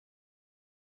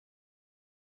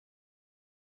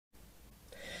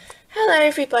Hello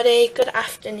everybody, good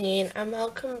afternoon and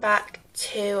welcome back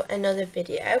to another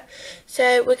video.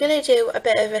 So we're going to do a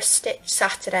bit of a stitch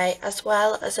Saturday as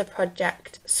well as a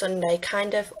project Sunday,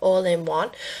 kind of all in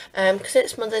one, because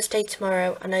it's Mother's Day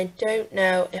tomorrow and I don't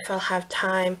know if I'll have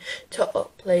time to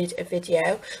upload a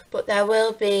video, but there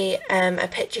will be a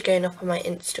picture going up on my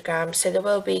Instagram, so there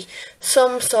will be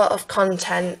some sort of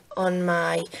content on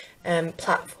my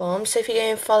platform. So if you go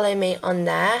and follow me on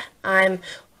there, I'm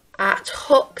at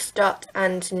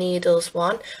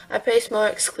hooks.andneedles1. I post more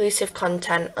exclusive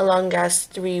content along as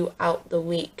throughout the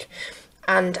week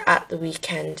and at the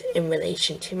weekend in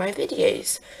relation to my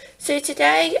videos. So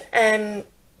today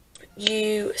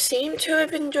you seem to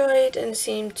have enjoyed and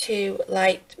seem to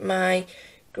like my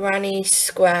granny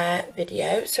square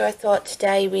video, so I thought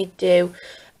today we'd do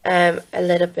a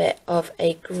little bit of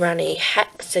a granny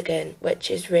hexagon,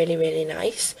 which is really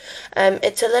nice.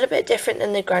 It's a little bit different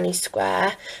than the granny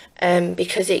square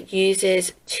because it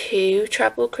uses 2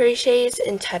 treble crochets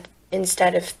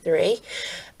instead of 3,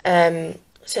 so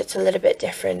it's a little bit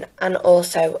different, and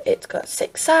also it's got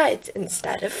 6 sides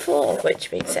instead of 4,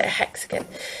 which makes it a hexagon.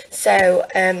 So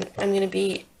I'm going to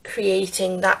be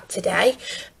creating that today.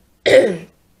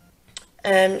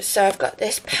 So I've got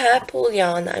this purple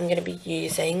yarn that I'm going to be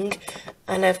using,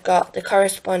 and I've got the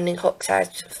corresponding hook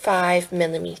size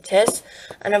 5mm,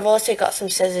 and I've also got some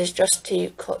scissors just to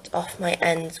cut off my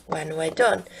ends when we're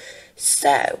done.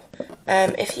 So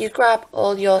if you grab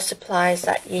all your supplies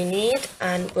that you need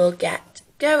and we'll get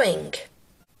going.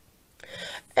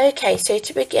 Okay, so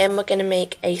to begin we're going to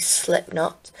make a slip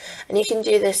knot, and you can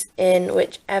do this in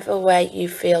whichever way you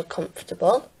feel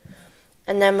comfortable.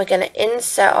 And then we're going to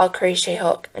insert our crochet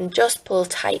hook and just pull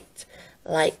tight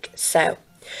like so.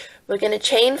 We're going to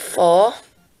chain 4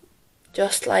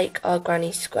 just like our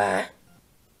granny square,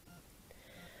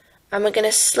 and we're going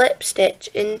to slip stitch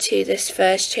into this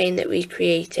first chain that we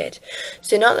created.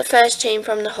 So not the first chain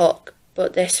from the hook,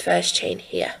 but this first chain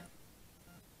here,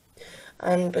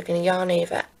 and we're going to yarn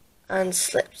over and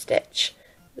slip stitch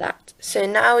that. So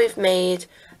now we've made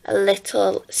a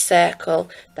little circle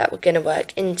that we're going to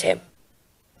work into.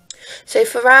 So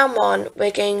for round 1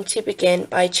 we're going to begin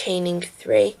by chaining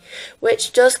 3,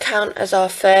 which does count as our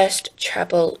first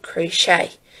treble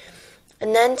crochet.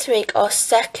 And then to make our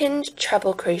second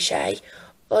treble crochet,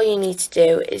 all you need to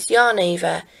do is yarn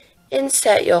over,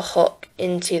 insert your hook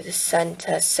into the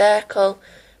centre circle,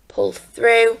 pull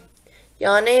through,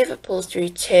 yarn over, pull through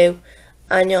 2,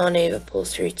 and yarn over, pull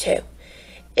through 2.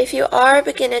 If you are a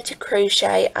beginner to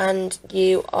crochet and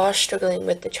you are struggling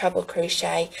with the treble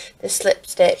crochet, the slip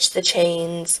stitch, the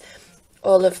chains,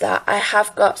 all of that, I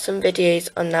have got some videos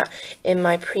on that in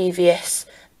my previous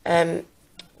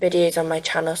videos on my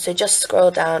channel, so just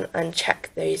scroll down and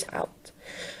check those out.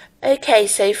 Okay,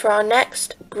 so for our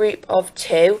next group of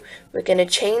 2, we're going to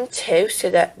chain 2 so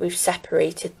that we've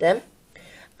separated them,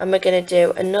 and we're going to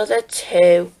do another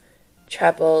 2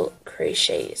 treble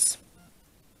crochets.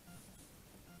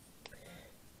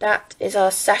 That is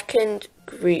our second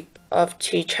group of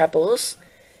 2 trebles.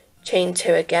 Chain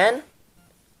 2 again.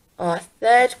 Our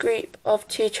third group of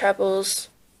 2 trebles,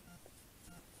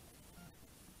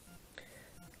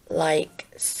 like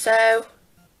so.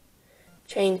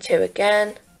 Chain 2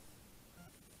 again.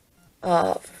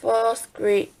 Our fourth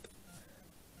group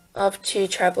of 2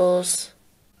 trebles.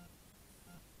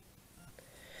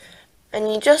 And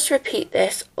you just repeat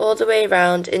this all the way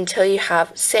around until you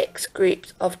have 6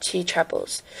 groups of 2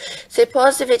 trebles. So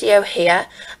pause the video here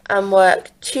and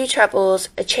work 2 trebles,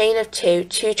 a chain of 2,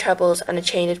 2 trebles and a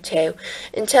chain of 2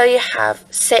 until you have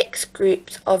 6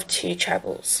 groups of 2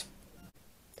 trebles.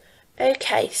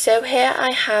 Okay, so here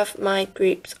I have my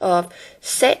groups of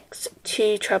 6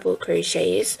 2 treble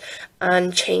crochets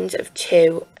and chains of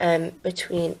 2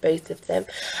 between both of them.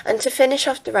 And to finish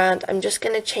off the round, I'm just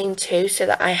going to chain 2 so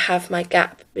that I have my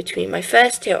gap between my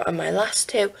first 2 and my last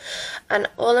 2. And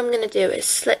all I'm going to do is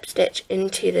slip stitch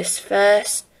into the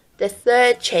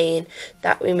third chain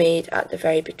that we made at the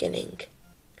very beginning.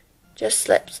 Just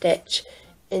slip stitch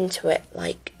into it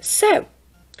like so.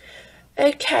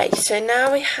 Okay, so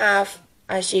now we have,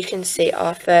 as you can see,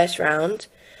 our first round,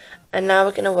 and now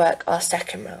we're going to work our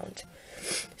second round.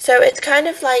 So it's kind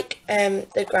of like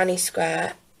the granny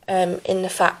square in the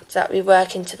fact that we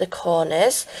work into the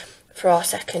corners for our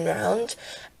second round.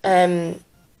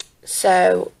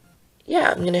 So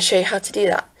yeah, I'm going to show you how to do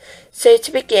that. So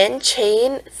to begin,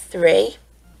 chain 3,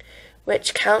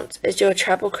 which counts as your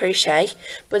treble crochet,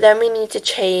 but then we need to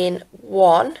chain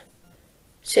 1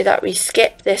 so that we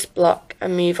skip this block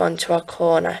and move on to our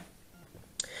corner.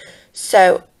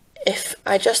 So if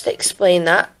I just explain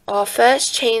that, our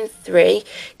first chain 3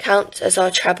 counts as our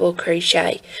treble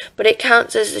crochet, but it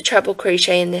counts as the treble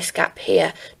crochet in this gap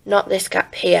here, not this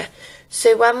gap here.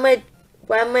 So when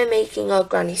we're making our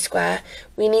granny square,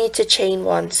 we need to chain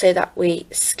 1 so that we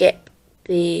skip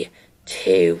the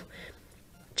 2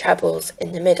 trebles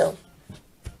in the middle.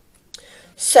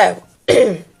 So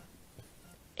in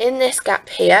this gap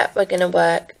here, we're going to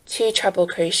work 2 treble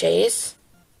crochets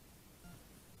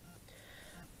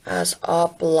as our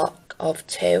block of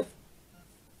 2.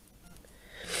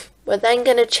 We're then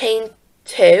going to chain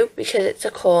 2 because it's a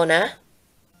corner,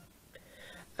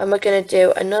 and we're going to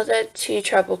do another 2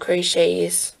 treble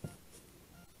crochets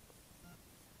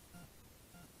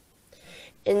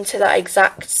into that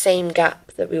exact same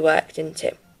gap that we worked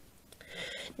into.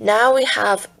 Now we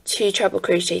have 2 treble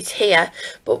crochets here,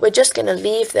 but we're just going to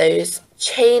leave those,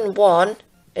 chain 1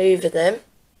 over them,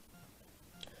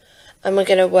 and we're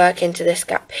going to work into this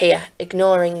gap here,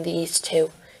 ignoring these 2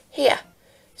 here.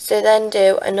 So then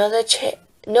do another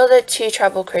 2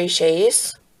 treble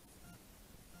crochets,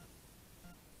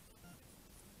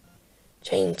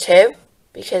 chain 2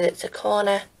 because it's a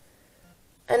corner,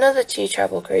 another 2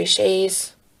 treble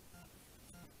crochets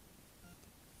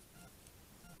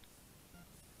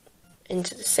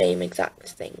into the same exact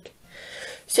thing.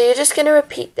 So you're just going to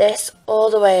repeat this all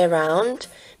the way around,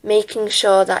 making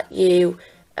sure that you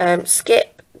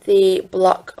skip the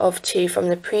block of 2 from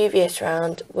the previous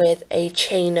round with a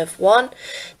chain of 1,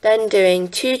 then doing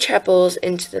 2 trebles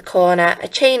into the corner, a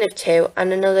chain of 2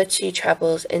 and another 2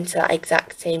 trebles into that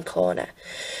exact same corner.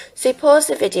 So pause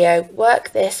the video,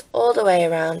 work this all the way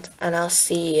around, and I'll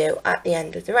see you at the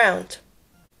end of the round.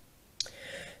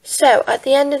 So at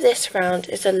the end of this round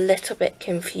is a little bit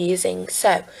confusing.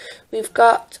 So we've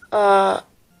got our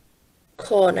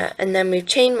corner and then we've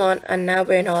chained 1, and now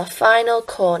we're in our final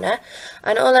corner,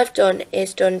 and all I've done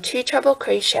is done 2 treble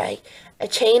crochet, a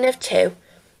chain of 2,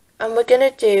 and we're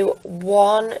going to do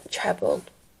 1 treble,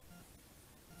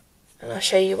 and I'll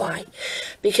show you why.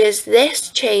 Because this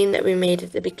chain that we made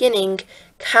at the beginning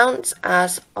counts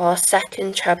as our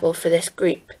second treble for this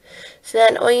group. So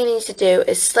then all you need to do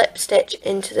is slip stitch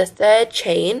into the 3rd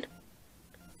chain,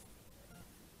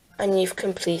 and you've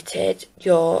completed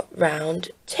your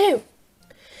round 2.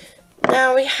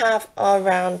 Now we have our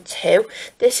round 2.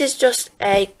 This is just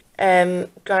a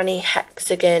granny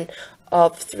hexagon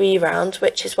of 3 rounds,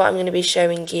 which is what I'm going to be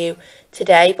showing you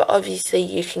today, but obviously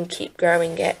you can keep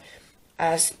growing it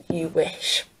as you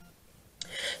wish.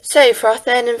 So for our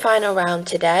 3rd and final round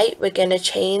today, we're going to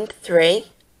chain 3,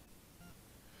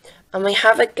 and we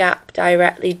have a gap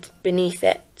directly beneath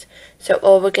it. So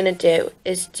all we're going to do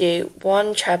is do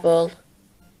 1 treble,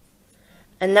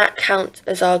 and that counts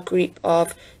as our group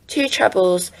of 2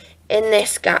 trebles in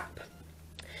this gap.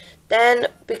 Then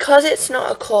because it's not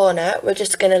a corner, we're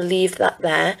just going to leave that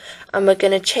there, and we're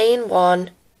going to chain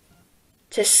 1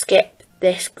 to skip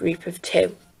this group of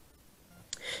 2.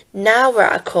 Now we're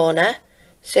at a corner,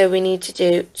 so we need to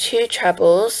do 2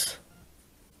 trebles,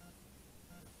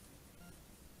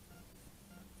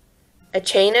 a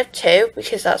chain of 2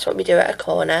 because that's what we do at a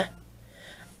corner,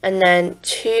 and then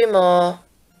 2 more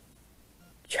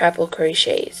treble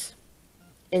crochets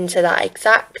into that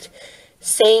exact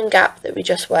same gap that we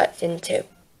just worked into.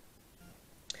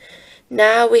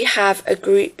 Now we have a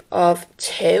group of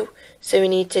 2, so we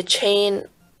need to chain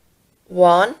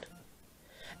 1,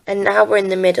 and now we're in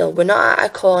the middle. We're not at a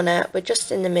corner, we're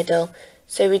just in the middle,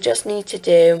 so we just need to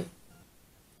do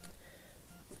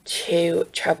 2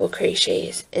 treble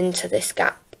crochets into this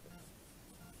gap.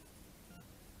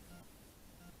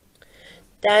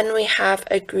 Then we have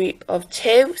a group of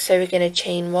 2, so we're going to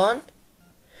chain 1,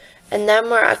 and then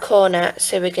we're at a corner,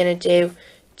 so we're going to do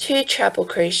 2 treble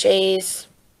crochets,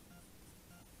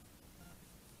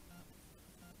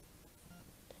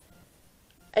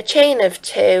 a chain of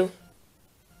 2,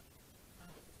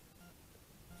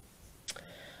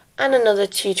 and another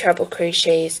 2 treble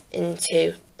crochets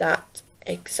into that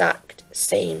exact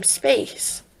same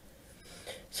space.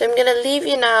 So I'm going to leave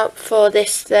you now for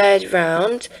this 3rd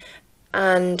round,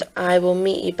 and I will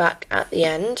meet you back at the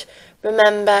end.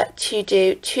 Remember to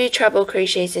do 2 treble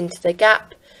crochets into the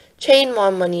gap, chain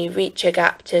 1 when you reach a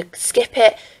gap to skip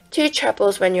it, 2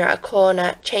 trebles when you're at a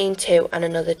corner, chain 2 and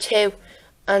another 2,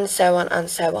 and so on and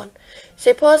so on.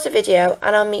 So pause the video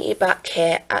and I'll meet you back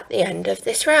here at the end of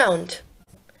this round.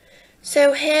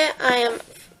 So here I am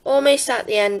almost at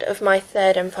the end of my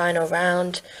 3rd and final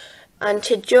round, and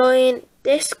to join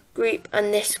this group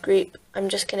and this group I'm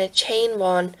just going to chain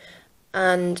 1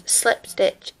 and slip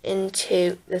stitch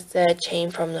into the 3rd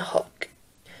chain from the hook,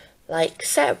 like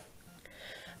so.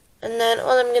 And then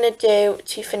all I'm going to do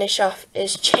to finish off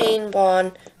is chain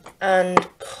 1 and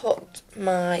cut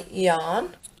my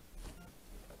yarn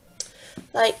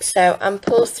like so and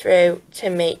pull through to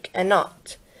make a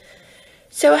knot.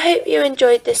 So I hope you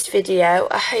enjoyed this video.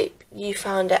 I hope you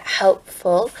found it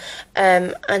helpful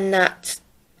and that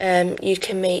you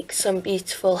can make some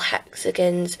beautiful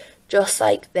hexagons just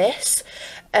like this.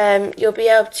 You'll be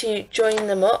able to join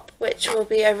them up, which will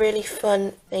be a really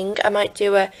fun thing. I might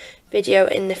do a video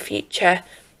in the future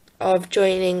of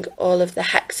joining all of the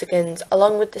hexagons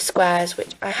along with the squares,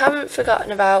 which I haven't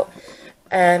forgotten about,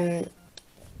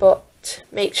 but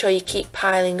make sure you keep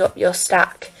piling up your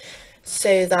stack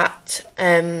so that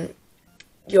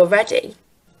you're ready.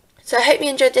 So I hope you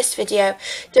enjoyed this video.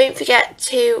 Don't forget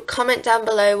to comment down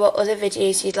below what other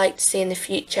videos you'd like to see in the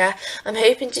future. I'm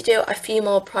hoping to do a few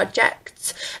more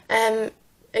projects over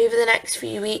the next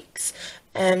few weeks.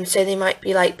 So they might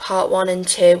be like part 1 and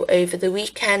 2 over the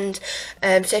weekend.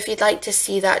 So if you'd like to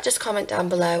see that, just comment down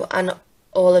below, and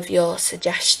all of your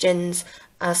suggestions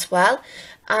as well.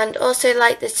 And also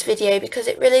like this video because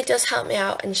it really does help me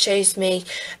out and shows me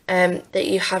that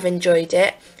you have enjoyed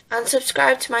it. And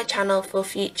subscribe to my channel for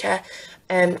future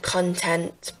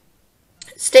content,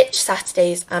 Stitch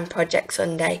Saturdays and Project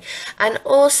Sunday. And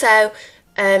also,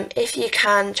 if you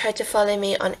can, try to follow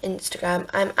me on Instagram.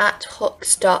 I'm at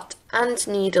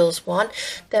hooks.andneedles1.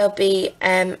 There'll be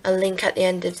a link at the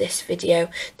end of this video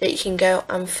that you can go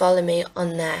and follow me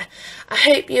on there. I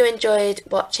hope you enjoyed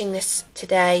watching this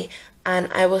today,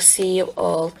 and I will see you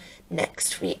all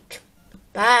next week.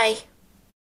 Bye!